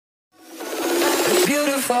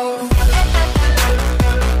beautiful.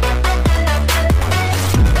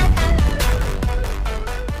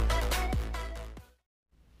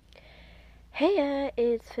 Heyya,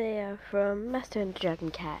 it's Feyya from Master and the Dragon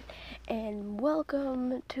Cat, and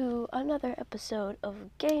welcome to another episode of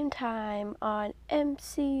Game Time on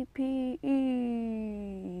mcpe.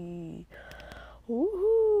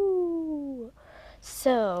 Woohoo!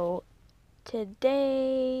 So,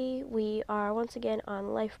 today we are once again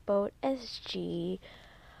on Lifeboat SG.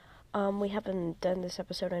 We haven't done this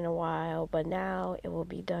episode in a while, but now it will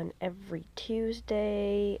be done every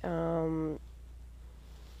Tuesday.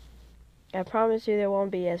 I promise you there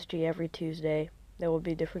won't be SG every Tuesday. There will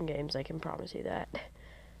be different games, I can promise you that.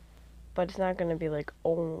 But it's not gonna be like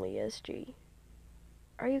only SG.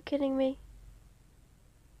 Are you kidding me?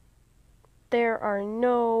 There are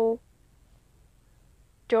no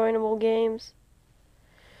joinable games.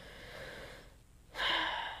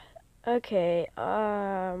 Okay,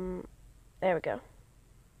 there we go.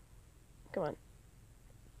 Come on.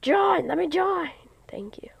 Join! Let me join!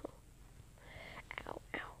 Thank you. Ow,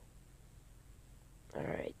 ow.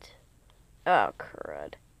 Alright. Oh,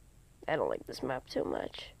 crud. I don't like this map too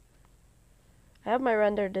much. I have my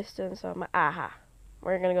render distance on my... Aha.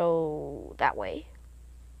 We're gonna go that way.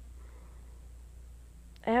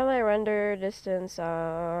 I have my render distance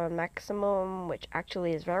on maximum, which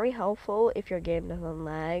actually is very helpful if your game doesn't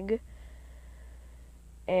lag.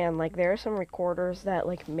 And, like, there are some recorders that,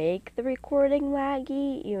 like, make the recording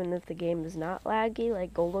laggy, even if the game is not laggy,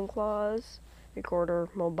 like Golden Claw's recorder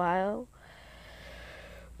mobile.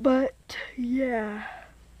 But, yeah.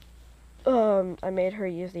 I made her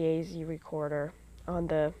use the AZ recorder on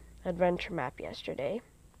the adventure map yesterday.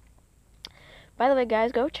 By the way,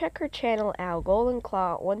 guys, go check her channel out, Golden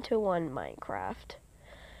Claw 121 Minecraft.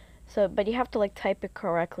 So, but you have to, like, type it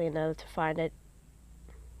correctly in order to find it.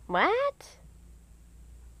 What?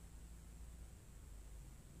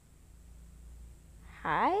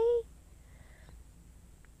 Hi?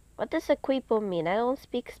 What does equipo mean? I don't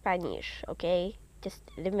speak Spanish, okay? Just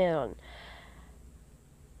leave me alone.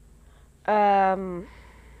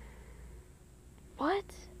 What?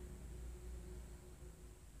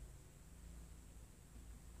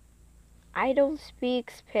 I don't speak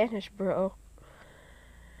Spanish, bro.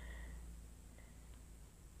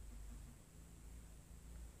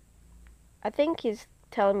 I think he's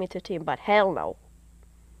telling me to team, but hell no.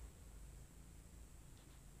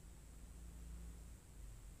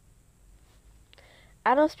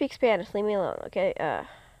 I don't speak Spanish. Leave me alone, okay?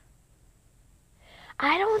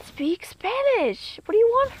 I don't speak Spanish. What do you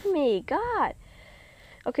want from me? God.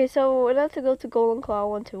 Okay, so in order to go to Golden Claw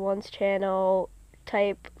 121's channel,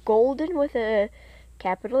 type Golden with a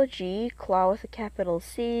capital G, Claw with a capital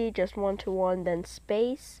C, just 121, then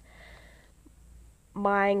space,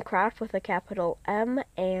 Minecraft with a capital M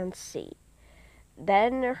and C.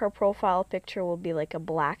 Then her profile picture will be like a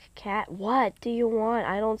black cat. What do you want?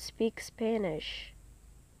 I don't speak Spanish.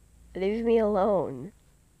 Leave me alone.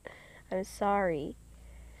 I'm sorry.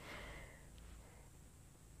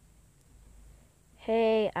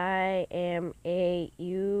 Hey, I am a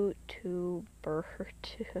YouTuber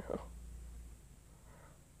too.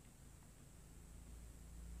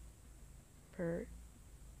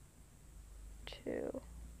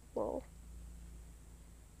 Whoa.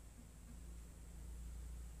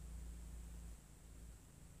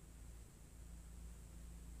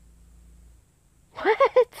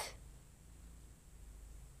 What?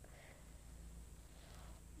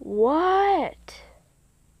 What?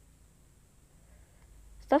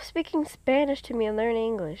 Stop speaking Spanish to me and learn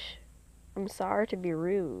English. I'm sorry to be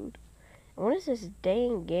rude. And when is this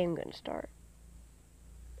dang game gonna start?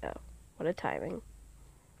 Oh, what a timing.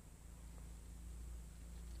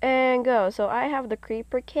 And go. So I have the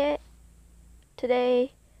creeper kit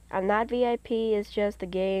today. I'm not VIP, it's just the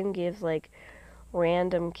game gives like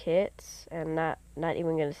random kits and not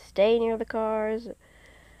even gonna stay near the cars.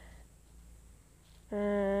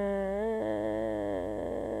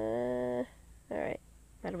 Alright.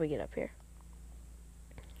 How do we get up here?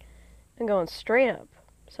 I'm going straight up,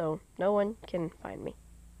 so no one can find me.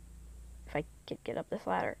 If I can get up this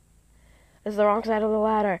ladder. This is the wrong side of the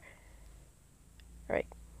ladder. Alright.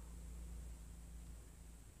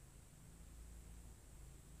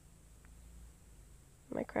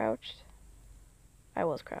 Am I crouched? I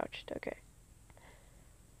was crouched, okay.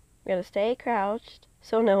 I'm gonna stay crouched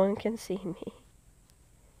so no one can see me.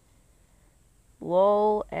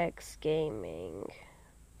 LOL X Gaming.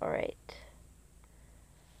 Alright.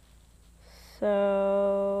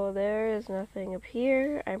 So there is nothing up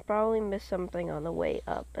here. I probably missed something on the way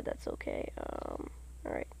up, but that's okay.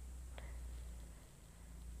 Alright.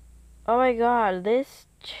 Oh my god, this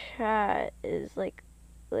chat is like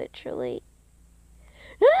literally.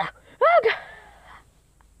 Oh god!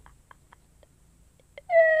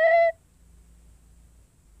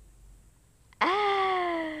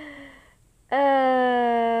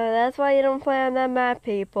 That's why you don't play on that map,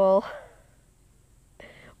 people.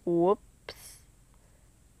 Whoops.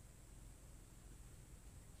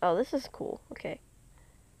 Oh, this is cool. Okay.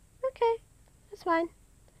 Okay. That's fine.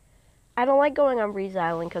 I don't like going on Breeze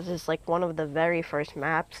Island because it's like one of the very first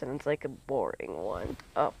maps and it's like a boring one.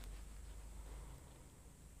 Oh.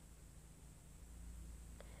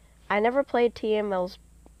 I never played TML's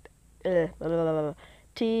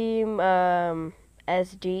Team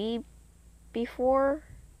SD before.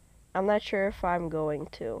 I'm not sure if I'm going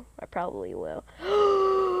to. I probably will.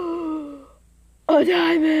 A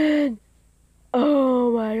diamond!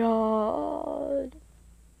 Oh my god.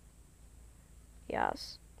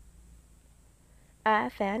 Yes. I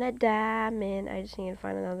found a diamond. I just need to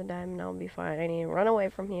find another diamond. I'll be fine. I need to run away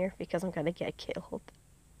from here because I'm gonna get killed.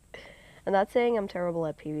 I'm not saying I'm terrible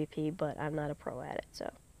at PvP, but I'm not a pro at it, so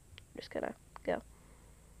I'm just gonna go.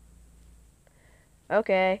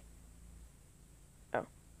 Okay. Oh.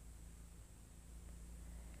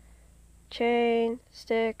 Chain,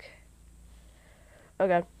 stick. Oh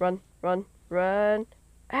god, run, run, run.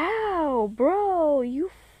 Ow, bro,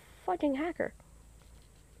 you fucking hacker.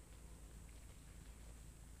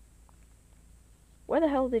 Where the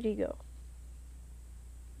hell did he go?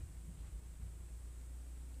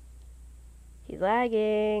 He's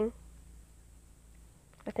lagging.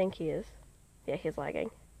 I think he is. Yeah, he's lagging.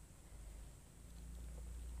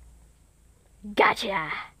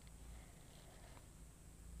 Gotcha!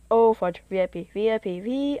 Oh, fudge. VIP, VIP,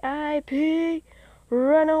 VIP!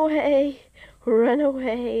 Run away! Run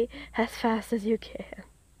away as fast as you can.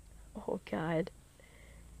 Oh, God.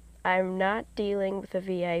 I'm not dealing with a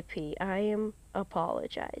VIP. I am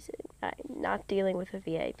apologizing. I'm not dealing with a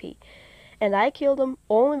VIP. And I killed him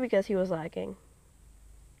only because he was lagging.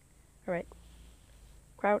 Alright.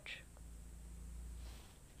 Crouch.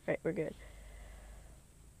 Alright, we're good.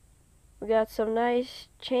 We got some nice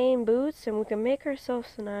chain boots, and we can make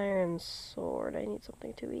ourselves an iron sword. I need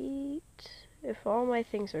something to eat. If all my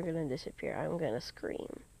things are gonna disappear, I'm gonna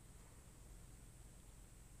scream.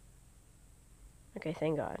 Okay,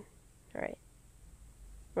 thank God. Alright.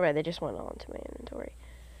 Alright, they just went all into my inventory.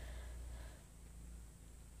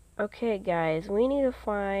 Okay, guys, we need to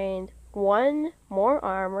find 1 more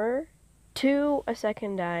armor, 2 a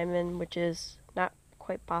second diamond, which is not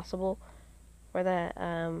quite possible. Or that,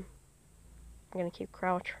 I'm gonna keep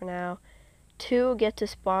crouch for now. 2 get to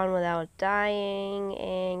spawn without dying,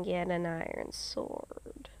 and get an iron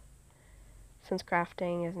sword. Since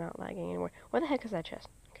crafting is not lagging anymore. Where the heck is that chest?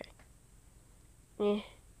 Okay. Eh.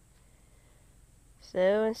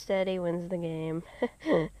 Slow and steady wins the game.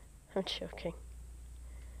 I'm joking.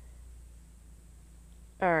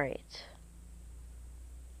 Alright.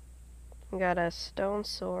 We got a stone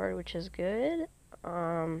sword, which is good.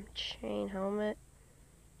 Chain helmet.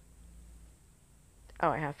 Oh,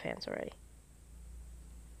 I have pants already.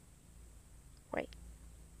 Wait.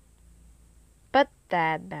 Put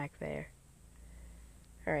that back there.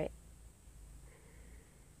 Alright.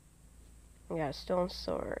 We got a stone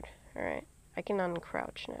sword. Alright. I can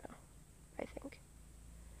uncrouch now, I think.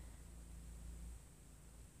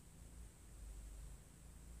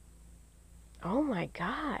 Oh my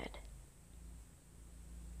god.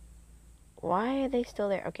 Why are they still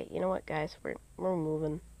there? Okay, you know what, guys? We're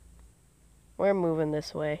moving. We're moving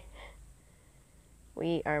this way.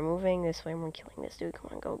 We are moving this way and we're killing this dude. Come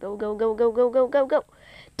on, go, go, go, go, go, go, go, go, go.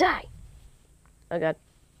 Die! Oh god.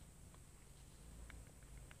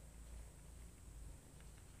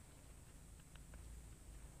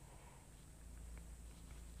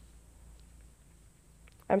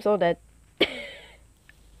 I'm so dead.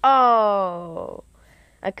 Oh!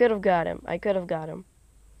 I could have got him. I could have got him.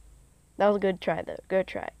 That was a good try, though. Good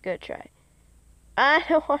try. Good try. I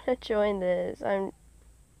don't want to join this.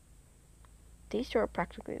 These two are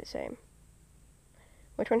practically the same.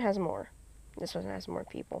 Which one has more? This one has more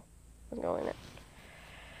people. Let's go in it.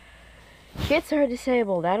 Kits are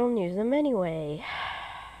disabled. I don't use them anyway.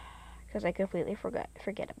 Because I completely forget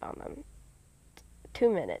about them. 2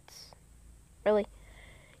 minutes. Really?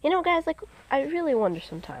 You know, guys, like, I really wonder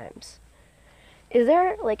sometimes. Is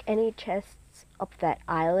there, like, any chests up that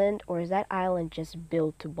island? Or is that island just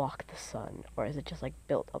built to block the sun? Or is it just, like,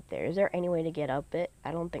 built up there? Is there any way to get up it?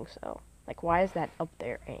 I don't think so. Like, why is that up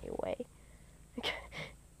there anyway?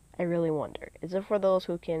 I really wonder. Is it for those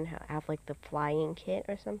who can have, like, the flying kit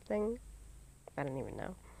or something? I don't even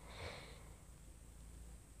know.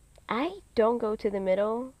 I don't go to the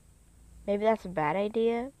middle Maybe that's a bad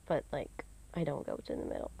idea, but like, I don't go to the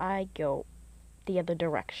middle. I go the other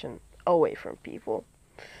direction, away from people.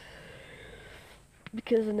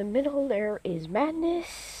 Because in the middle there is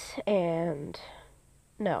madness and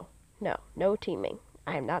no teaming.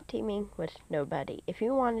 I am not teaming with nobody. If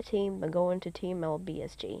you want a team, then go into Team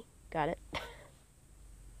LBSG. Got it?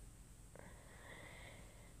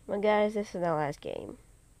 Well, guys, this is the last game.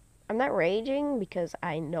 I'm not raging because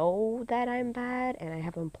I know that I'm bad and I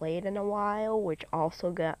haven't played in a while, which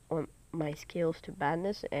also got my skills to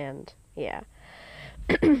badness, and yeah.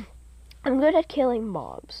 I'm good at killing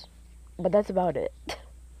mobs, but that's about it.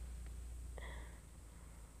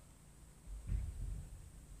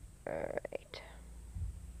 Alright.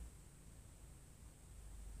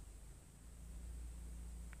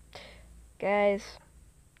 Guys,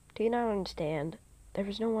 do you not understand? There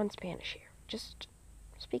is no one Spanish here. Just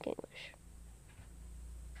speak English.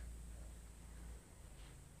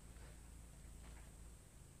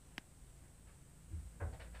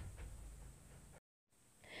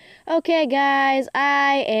 Okay, guys,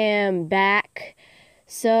 I am back.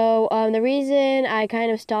 So, the reason I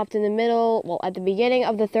kind of stopped in the middle, well, at the beginning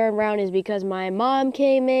of the third round, is because my mom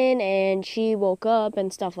came in and she woke up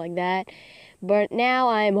and stuff like that. But now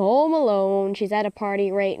I'm home alone. She's at a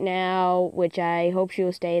party right now, which I hope she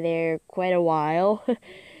will stay there quite a while.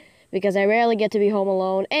 Because I rarely get to be home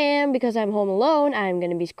alone. And because I'm home alone, I'm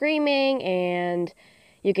going to be screaming and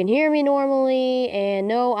you can hear me normally. And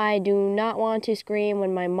no, I do not want to scream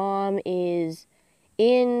when my mom is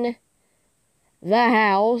in the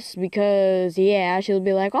house, because yeah, she'll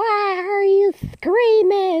be like, why are you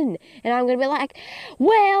screaming? And I'm gonna be like,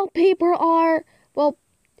 well, people are, well,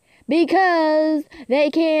 because they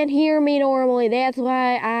can't hear me normally, that's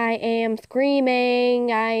why I am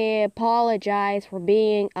screaming. I apologize for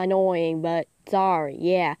being annoying, but sorry.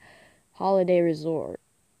 Yeah, holiday resort.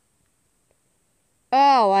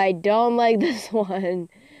 Oh, I don't like this one,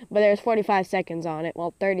 but there's 45 seconds on it,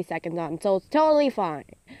 well, 30 seconds on it, so it's totally fine.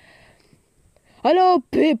 Hello,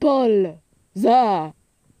 people! Am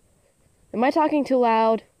I talking too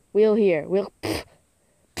loud? We'll hear.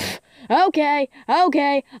 Okay,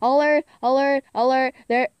 alert.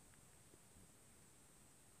 There.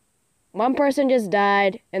 One person just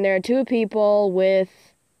died, and there are two people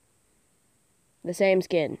with the same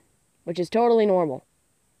skin, which is totally normal,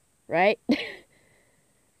 right?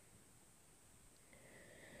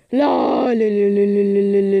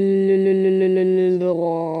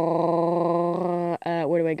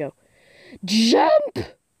 Where do I go? Jump!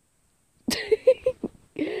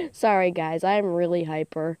 Sorry, guys, I'm really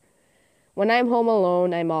hyper. When I'm home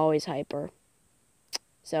alone, I'm always hyper.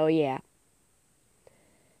 So, yeah.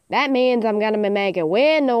 That means I'm gonna be making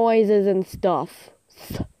weird noises and stuff.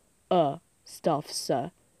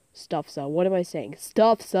 Stuff, what am I saying?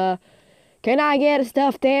 Stuff, Can I get a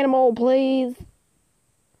stuffed animal, please?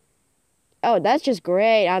 Oh, that's just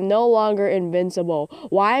great. I'm no longer invincible.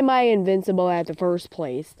 Why am I invincible at the first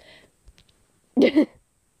place? What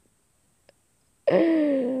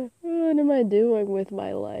am I doing with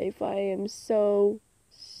my life? I am so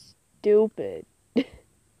stupid. Give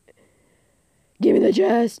me the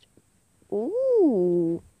chest.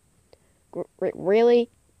 Ooh. Really?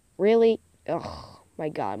 Oh, my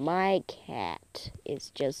God. My cat is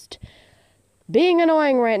just being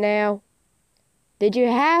annoying right now. Did you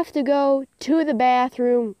have to go to the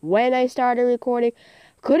bathroom when I started recording?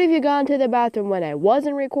 Could have you gone to the bathroom when I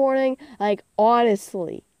wasn't recording? Like,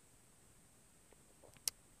 honestly.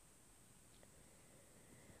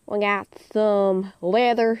 We got some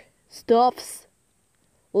leather stuffs.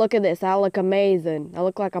 Look at this. I look amazing. I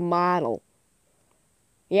look like a model.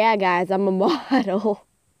 Yeah, guys, I'm a model.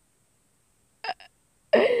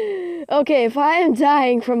 Okay, if I am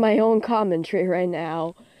dying from my own commentary right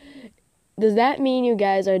now, does that mean you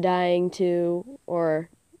guys are dying too? Or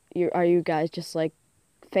are you guys just like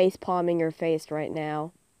face palming your face right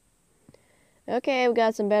now? Okay, we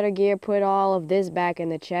got some better gear. Put all of this back in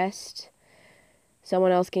the chest.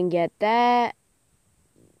 Someone else can get that.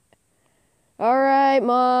 Alright,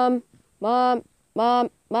 Mom. The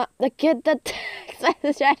kid, the text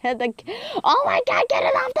message. Oh my God, get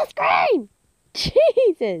it off the screen!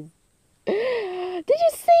 Jesus. Did you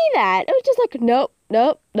see that? It was just like,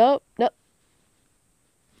 nope.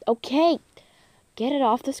 Okay, get it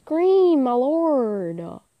off the screen, my lord.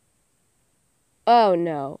 Oh,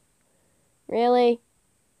 no. Really?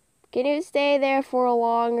 Can you stay there for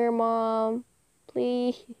longer, Mom?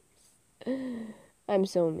 Please? I'm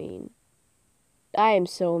so mean. I am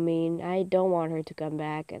so mean. I don't want her to come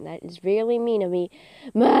back, and that is really mean of me.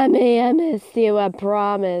 Mommy, I miss you, I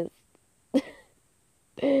promise.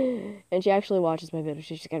 And she actually watches my videos.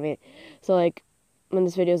 She's just gonna be... So, like, when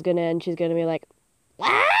this video's gonna end, she's gonna be like,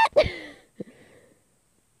 what?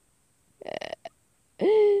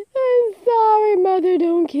 I'm sorry, Mother.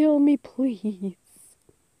 Don't kill me, please.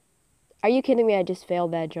 Are you kidding me? I just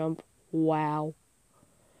failed that jump. Wow.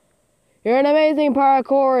 You're an amazing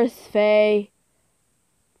parkourist, Faye.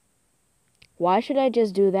 Why should I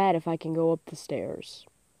just do that if I can go up the stairs?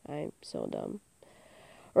 I'm so dumb.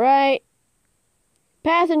 Right.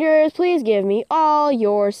 Passengers, please give me all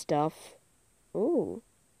your stuff. Ooh.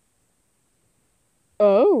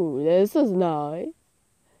 Oh, this is nice.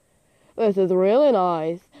 This is really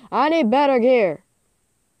nice. I need better gear.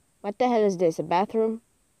 What the hell is this? A bathroom?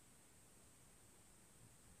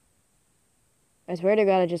 I swear to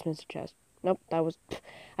God, I just missed a chest. Nope, that was...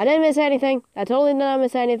 I didn't miss anything. I totally did not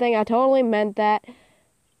miss anything. I totally meant that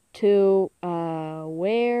to,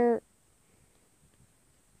 where...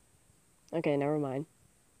 Okay, never mind.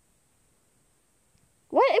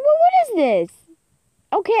 What is this?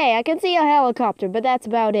 Okay, I can see a helicopter, but that's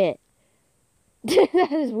about it.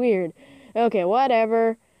 That is weird. Okay,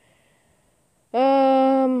 whatever.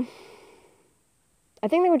 I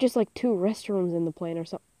think there were just like 2 restrooms in the plane or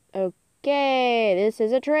something. Okay, this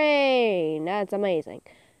is a train. That's amazing.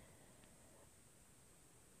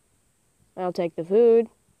 I'll take the food.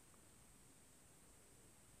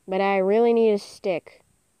 But I really need a stick.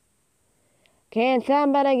 Can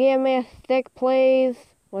somebody give me a stick, please?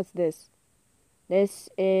 What's this? This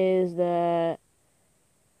is the...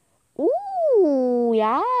 Ooh,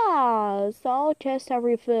 yeah. All chests are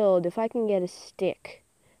refilled. If I can get a stick,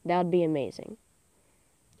 that would be amazing.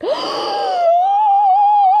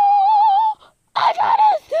 I got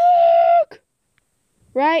a stick!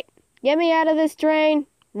 Right? Get me out of this train.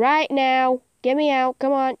 Right now. Get me out.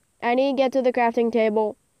 Come on. I need to get to the crafting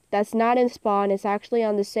table. That's not in spawn. It's actually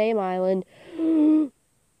on the same island.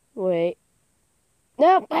 Wait.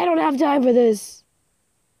 Nope, I don't have time for this.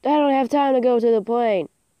 I don't have time to go to the plane.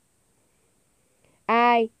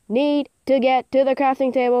 I need to get to the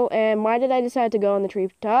crafting table. And why did I decide to go on the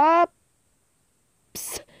treetop?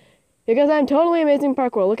 Because I'm totally amazing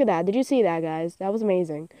parkour. Look at that. Did you see that, guys? That was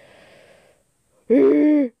amazing.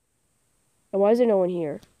 And why is there no one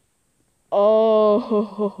here?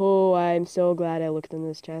 Oh, I'm so glad I looked in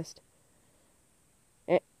this chest.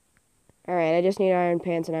 Alright, I just need iron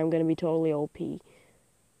pants and I'm going to be totally OP.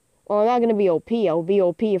 Well, I'm not going to be OP. I'll be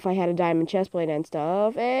OP if I had a diamond chestplate and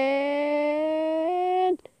stuff.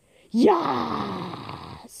 And...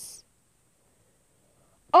 Yes!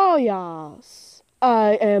 Oh, yes!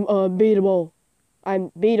 I am unbeatable.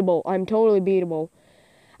 I'm beatable. I'm totally beatable.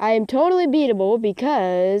 I am totally beatable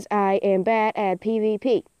because I am bad at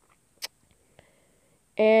PvP.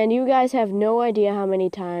 And you guys have no idea how many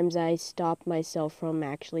times I stopped myself from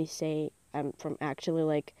actually saying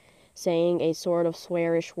a sort of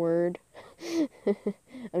swearish word.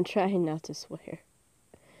 I'm trying not to swear.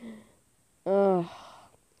 Ugh.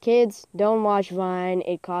 Kids, don't watch Vine.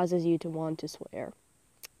 It causes you to want to swear.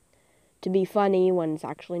 To be funny when it's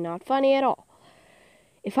actually not funny at all.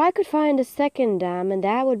 If I could find a second diamond,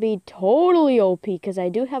 that would be totally OP, because I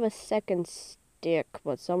do have a second stick,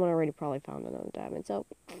 but someone already probably found another diamond, so...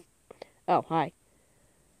 Oh, hi.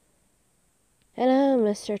 Hello,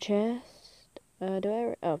 Mr. Chest.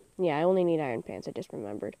 Oh, yeah, I only need iron pants, I just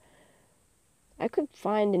remembered. I could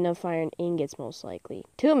find enough iron ingots, most likely.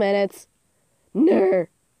 2 minutes. Ner.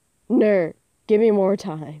 Give me more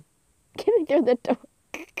time. Get me through the door.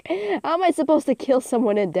 How am I supposed to kill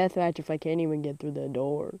someone in deathmatch if I can't even get through the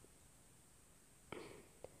door?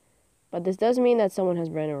 But this does mean that someone has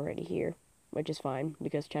been already here, which is fine,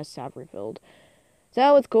 because chests have refilled.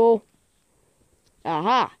 So it's cool.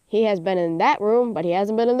 Aha! He has been in that room, but he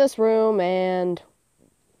hasn't been in this room, and...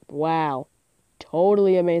 Wow.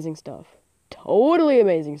 Totally amazing stuff. Totally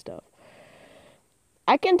amazing stuff.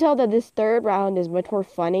 I can tell that this third round is much more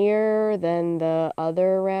funnier than the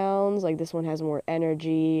other rounds. Like, this one has more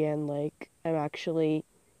energy, and, like, I'm actually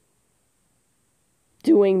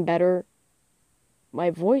doing better. My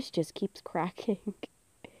voice just keeps cracking,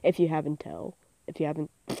 if you haven't tell. If you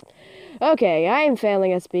haven't... Okay, I am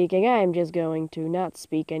failing at speaking. I am just going to not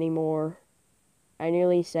speak anymore. I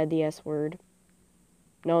nearly said the S word.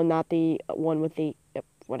 No, not the one with the... Yep,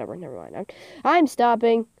 whatever, never mind. I'm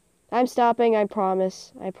stopping. I'm stopping, I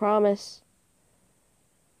promise. I promise.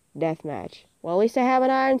 Deathmatch. Well, at least I have an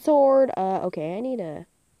iron sword. Okay, I need to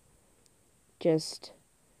just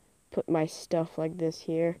put my stuff like this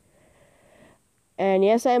here. And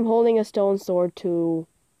yes, I am holding a stone sword to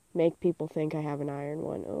make people think I have an iron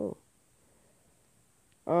one. Oh.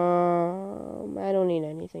 I don't need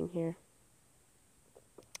anything here.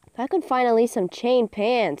 If I could find at least some chain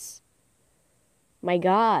pants. My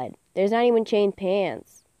god. There's not even chain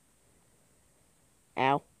pants.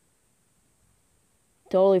 Ow.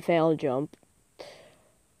 Totally failed jump.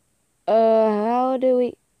 How do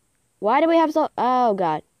we... Why do we have so... Oh,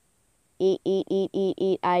 God. Eat, eat, eat, eat,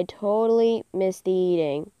 eat. I totally missed the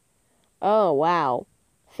eating. Oh, wow.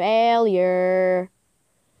 Failure.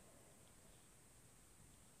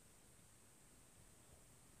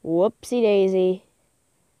 Whoopsie daisy.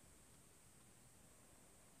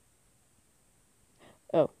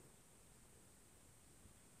 Oh.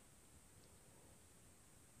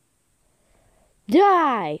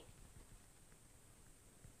 Die!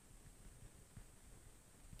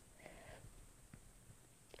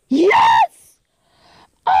 Yes!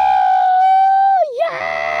 Oh,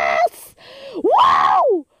 yes!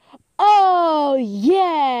 Wow! Oh,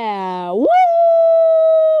 yeah! Woo!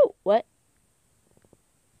 What?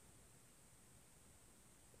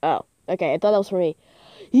 Oh, okay. I thought that was for me.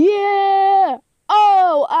 Yeah!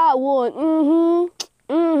 Oh, I won.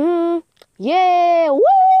 Yeah! Woo!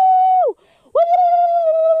 Woo!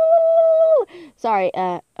 Sorry,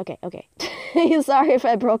 okay. Sorry if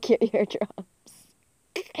I broke your eardrum.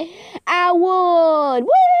 I won! Woo!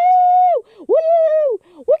 Woo!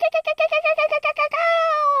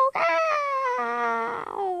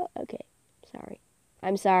 Okay, sorry.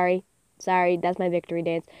 I'm sorry. Sorry, that's my victory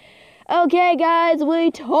dance. Okay, guys,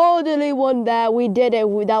 we totally won that. We did it.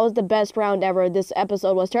 That was the best round ever. This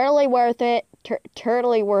episode was totally worth it.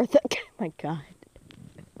 Totally worth it. Oh my god.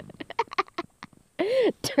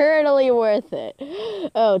 Totally worth it.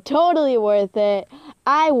 Oh, totally worth it.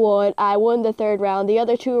 I won the third round. The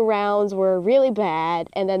other two rounds were really bad.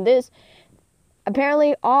 And then this,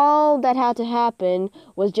 apparently all that had to happen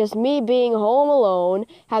was just me being home alone,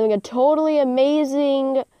 having a totally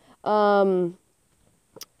amazing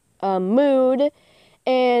mood,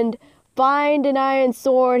 and find an iron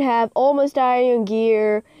sword, have almost iron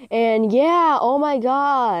gear, and yeah, oh my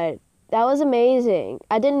god. That was amazing.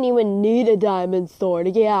 I didn't even need a diamond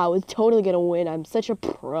sword. Yeah, I was totally gonna win. I'm such a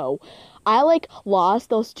pro. I, lost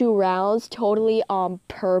those 2 rounds totally on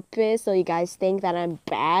purpose, so you guys think that I'm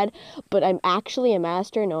bad, but I'm actually a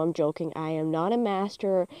master. No, I'm joking. I am not a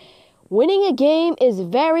master. Winning a game is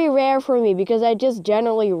very rare for me because I just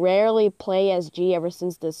generally rarely play SG ever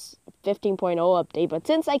since this 15.0 update, but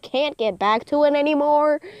since I can't get back to it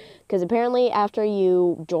anymore, because apparently after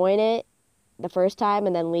you join it, the first time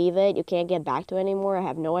and then leave it, you can't get back to it anymore. I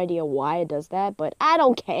have no idea why it does that, but I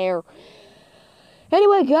don't care.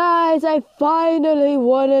 Anyway, guys, I finally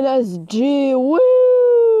won an SG.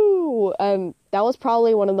 Woo! That was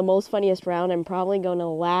probably one of the most funniest rounds. I'm probably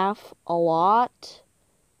gonna laugh a lot.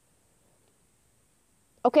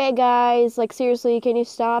 Okay, guys, seriously, can you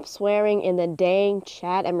stop swearing in the dang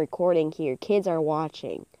chat? I'm recording here. Kids are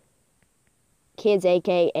watching. Kids,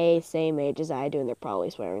 aka same age as I do, and they're probably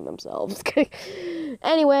swearing themselves.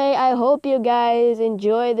 Anyway, I hope you guys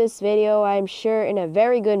enjoy this video. I'm sure in a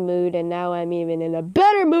very good mood, and now I'm even in a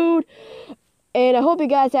better mood. And I hope you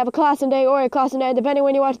guys have a classy day or a classy night, depending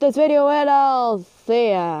when you watch this video, and I'll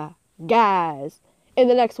see ya, guys, in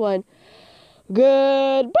the next one.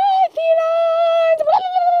 Goodbye, felines!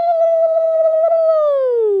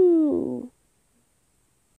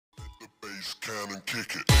 The bass can and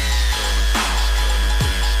kick it.